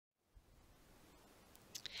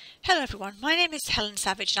Hello everyone, my name is Helen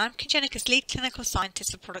Savage and I'm Congenica's lead clinical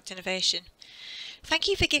scientist for product innovation. Thank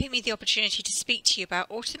you for giving me the opportunity to speak to you about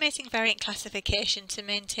automating variant classification to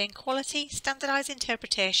maintain quality, standardised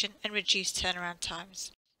interpretation and reduce turnaround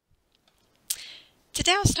times.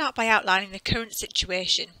 Today I'll start by outlining the current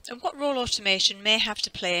situation and what role automation may have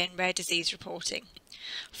to play in rare disease reporting,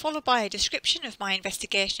 followed by a description of my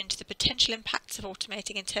investigation into the potential impacts of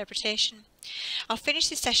automating interpretation. I'll finish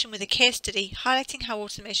this session with a case study highlighting how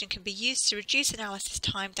automation can be used to reduce analysis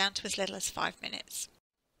time down to as little as 5 minutes.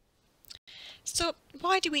 So,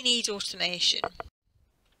 why do we need automation?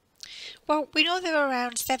 Well, we know there are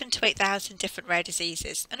around 7,000 to 8,000 different rare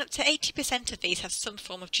diseases, and up to 80% of these have some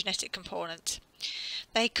form of genetic component.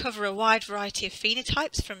 They cover a wide variety of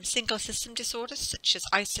phenotypes, from single system disorders such as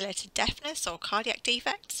isolated deafness or cardiac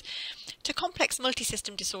defects, to complex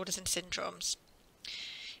multi-system disorders and syndromes.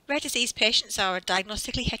 Rare disease patients are a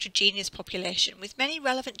diagnostically heterogeneous population, with many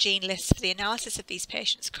relevant gene lists for the analysis of these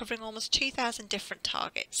patients covering almost 2,000 different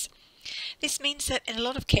targets. This means that in a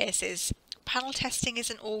lot of cases, panel testing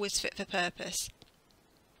isn't always fit for purpose.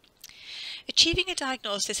 Achieving a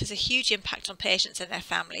diagnosis has a huge impact on patients and their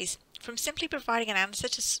families, from simply providing an answer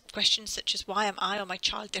to questions such as why am I or my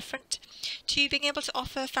child different, to being able to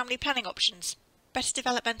offer family planning options, better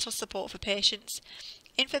developmental support for patients,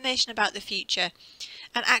 information about the future,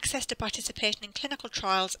 and access to participation in clinical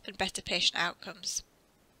trials and better patient outcomes.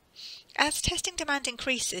 As testing demand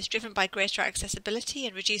increases, driven by greater accessibility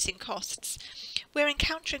and reducing costs, we're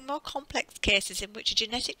encountering more complex cases in which a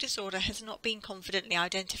genetic disorder has not been confidently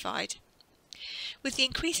identified. With the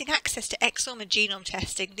increasing access to exome and genome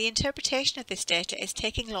testing, the interpretation of this data is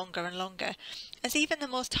taking longer and longer, as even the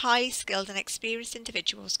most highly skilled and experienced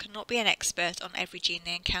individuals cannot be an expert on every gene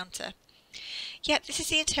they encounter. Yet this is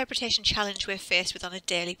the interpretation challenge we're faced with on a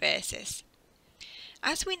daily basis.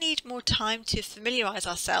 As we need more time to familiarise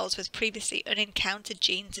ourselves with previously unencountered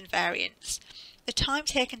genes and variants, the time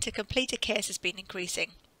taken to complete a case has been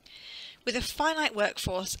increasing. With a finite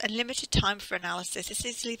workforce and limited time for analysis, this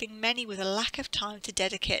is leaving many with a lack of time to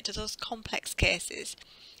dedicate to those complex cases,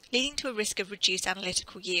 leading to a risk of reduced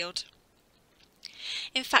analytical yield.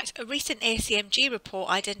 In fact, a recent ACMG report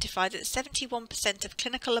identified that 71% of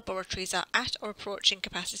clinical laboratories are at or approaching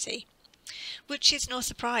capacity, which is no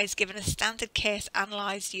surprise given a standard case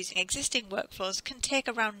analysed using existing workflows can take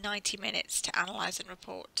around 90 minutes to analyse and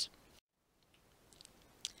report.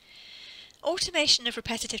 Automation of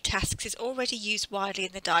repetitive tasks is already used widely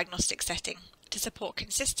in the diagnostic setting to support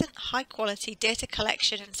consistent, high-quality data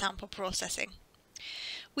collection and sample processing.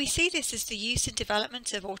 We see this as the use and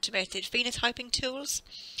development of automated phenotyping tools,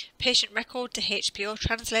 patient record to HPO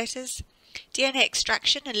translators, DNA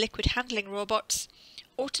extraction and liquid handling robots,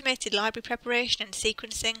 automated library preparation and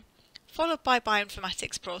sequencing, followed by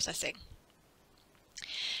bioinformatics processing.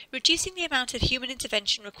 Reducing the amount of human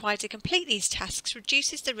intervention required to complete these tasks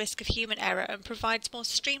reduces the risk of human error and provides more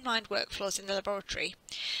streamlined workflows in the laboratory.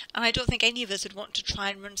 And I don't think any of us would want to try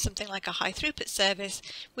and run something like a high throughput service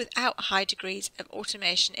without high degrees of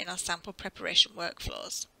automation in our sample preparation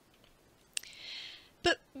workflows.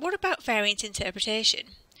 But what about variant interpretation?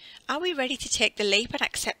 Are we ready to take the leap and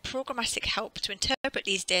accept programmatic help to interpret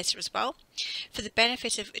these data as well, for the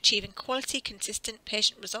benefit of achieving quality, consistent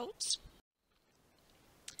patient results?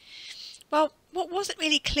 Well, what wasn't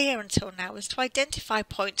really clear until now was to identify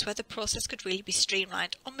points where the process could really be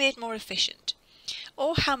streamlined or made more efficient,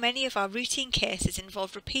 or how many of our routine cases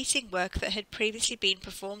involved repeating work that had previously been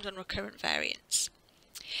performed on recurrent variants.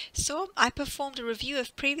 So I performed a review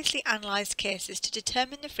of previously analysed cases to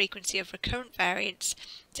determine the frequency of recurrent variants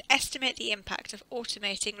to estimate the impact of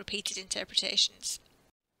automating repeated interpretations.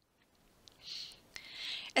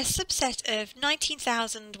 A subset of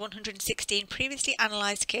 19,116 previously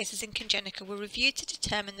analysed cases in Congenica were reviewed to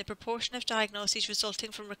determine the proportion of diagnoses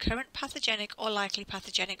resulting from recurrent pathogenic or likely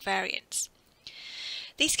pathogenic variants.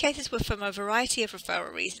 These cases were from a variety of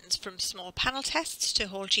referral reasons, from small panel tests to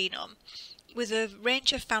whole genome, with a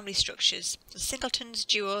range of family structures, singletons,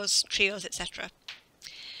 duos, trios, etc.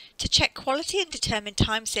 To check quality and determine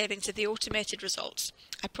time savings of the automated results,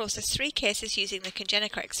 I processed 3 cases using the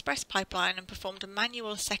Congenica Express pipeline and performed a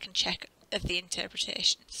manual second check of the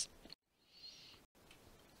interpretations.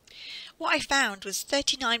 What I found was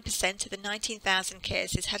 39% of the 19,000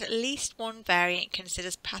 cases had at least one variant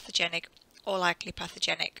considered pathogenic or likely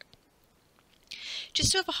pathogenic.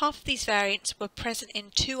 Just over half of these variants were present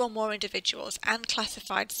in 2 or more individuals and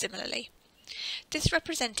classified similarly. This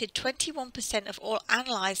represented 21% of all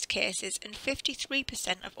analysed cases and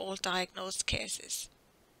 53% of all diagnosed cases.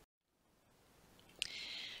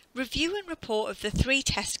 Review and report of the 3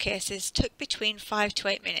 test cases took between 5 to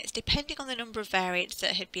 8 minutes, depending on the number of variants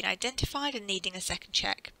that had been identified and needing a second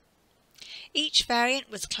check. Each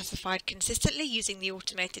variant was classified consistently using the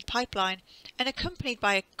automated pipeline and accompanied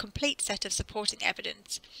by a complete set of supporting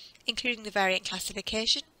evidence, including the variant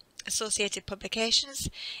classification, associated publications,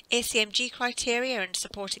 ACMG criteria and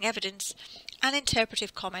supporting evidence, and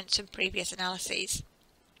interpretive comments from previous analyses.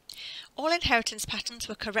 All inheritance patterns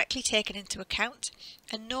were correctly taken into account,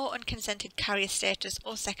 and no unconsented carrier status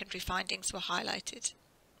or secondary findings were highlighted.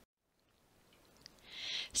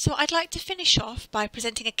 So I'd like to finish off by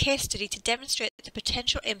presenting a case study to demonstrate the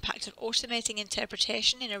potential impact of automating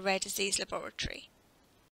interpretation in a rare disease laboratory.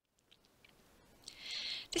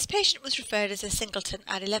 This patient was referred as a singleton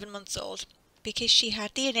at 11 months old because she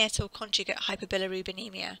had neonatal conjugate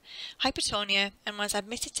hyperbilirubinemia, hypertonia, and was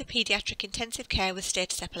admitted to pediatric intensive care with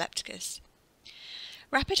status epilepticus.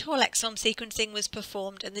 Rapid whole exome sequencing was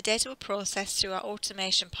performed and the data were processed through our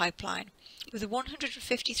automation pipeline, with a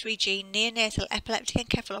 153 gene neonatal epileptic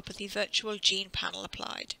encephalopathy virtual gene panel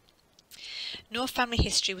applied. No family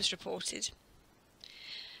history was reported.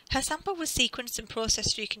 Her sample was sequenced and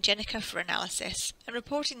processed through Congenica for analysis, and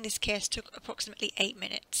reporting this case took approximately 8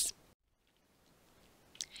 minutes.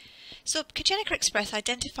 So Congenica Express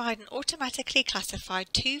identified and automatically classified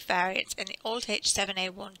 2 variants in the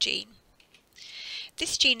ALT-H7A1 gene.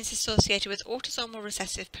 This gene is associated with autosomal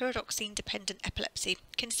recessive pyridoxine-dependent epilepsy,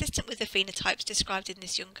 consistent with the phenotypes described in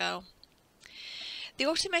this young girl. The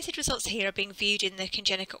automated results here are being viewed in the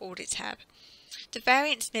Congenica Audit tab. The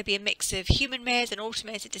variants may be a mix of human-made and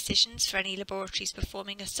automated decisions for any laboratories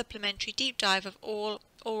performing a supplementary deep dive of all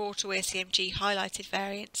or auto-ACMG highlighted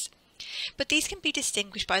variants, but these can be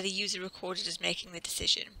distinguished by the user recorded as making the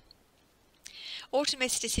decision.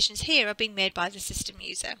 Automated decisions here are being made by the system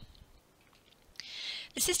user.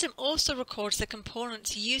 The system also records the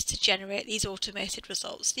components used to generate these automated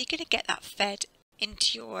results, so you're going to get that fed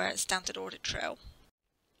into your standard audit trail.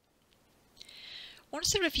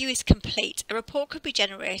 Once the review is complete, a report could be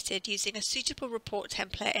generated using a suitable report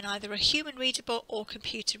template in either a human-readable or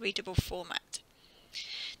computer-readable format.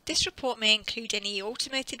 This report may include any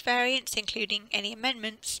automated variants, including any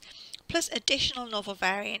amendments, plus additional novel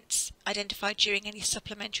variants identified during any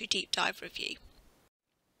supplementary deep dive review.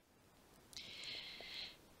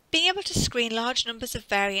 Being able to screen large numbers of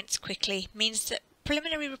variants quickly means that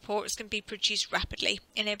preliminary reports can be produced rapidly,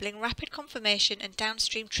 enabling rapid confirmation and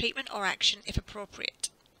downstream treatment or action if appropriate.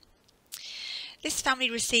 This family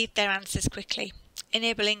received their answers quickly,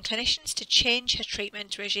 enabling clinicians to change her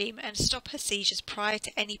treatment regime and stop her seizures prior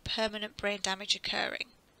to any permanent brain damage occurring.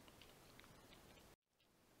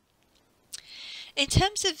 In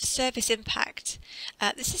terms of service impact,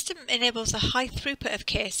 the system enables a high throughput of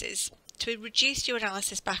cases to reduce your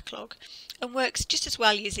analysis backlog and works just as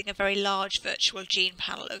well using a very large virtual gene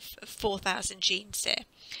panel of 4,000 genes, say,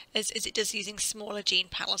 as it does using smaller gene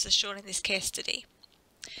panels as shown in this case study.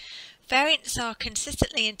 Variants are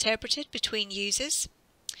consistently interpreted between users,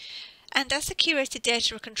 and as the curated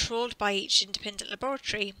data are controlled by each independent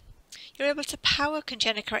laboratory, you're able to power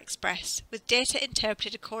Congenica Express with data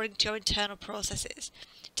interpreted according to your internal processes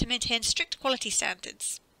to maintain strict quality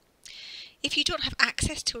standards. If you don't have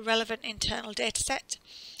access to a relevant internal dataset,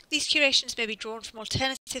 these curations may be drawn from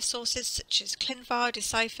alternative sources such as ClinVar,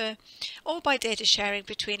 Decipher, or by data sharing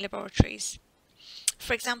between laboratories.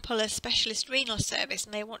 For example, a specialist renal service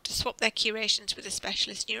may want to swap their curations with a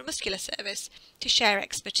specialist neuromuscular service to share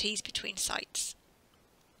expertise between sites.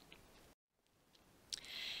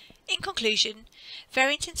 In conclusion,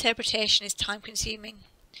 variant interpretation is time-consuming.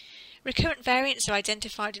 Recurrent variants are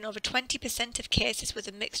identified in over 20% of cases with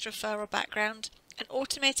a mixed referral background, and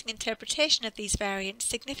automating interpretation of these variants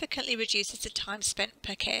significantly reduces the time spent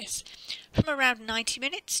per case, from around 90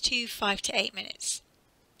 minutes to 5 to 8 minutes.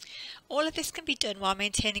 All of this can be done while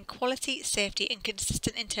maintaining quality, safety and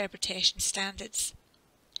consistent interpretation standards.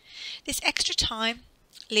 This extra time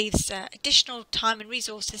leaves additional time and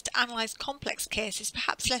resources to analyse complex cases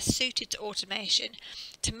perhaps less suited to automation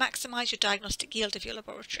to maximise your diagnostic yield of your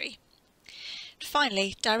laboratory.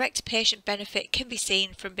 Finally, direct patient benefit can be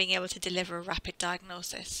seen from being able to deliver a rapid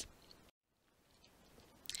diagnosis.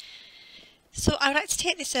 So I would like to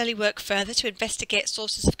take this early work further to investigate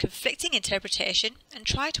sources of conflicting interpretation and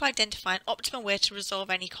try to identify an optimal way to resolve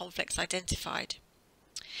any conflicts identified.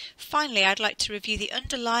 Finally, I'd like to review the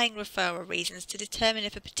underlying referral reasons to determine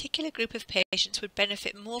if a particular group of patients would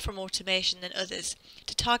benefit more from automation than others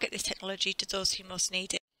to target this technology to those who most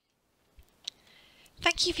need it.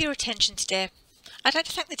 Thank you for your attention today. I'd like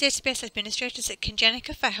to thank the database administrators at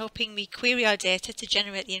Congenica for helping me query our data to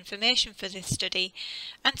generate the information for this study,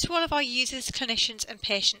 and to all of our users, clinicians and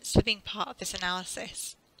patients for being part of this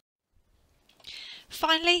analysis.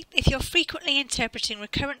 Finally, if you're frequently interpreting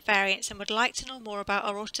recurrent variants and would like to know more about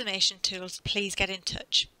our automation tools, please get in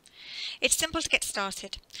touch. It's simple to get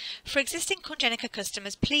started. For existing Congenica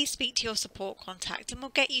customers, please speak to your support contact and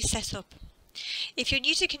we'll get you set up. If you're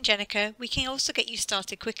new to Congenica, we can also get you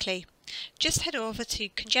started quickly. Just head over to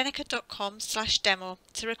congenica.com/demo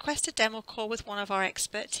to request a demo call with one of our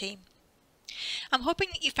expert team. I'm hoping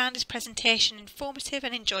that you found this presentation informative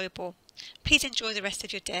and enjoyable. Please enjoy the rest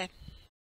of your day.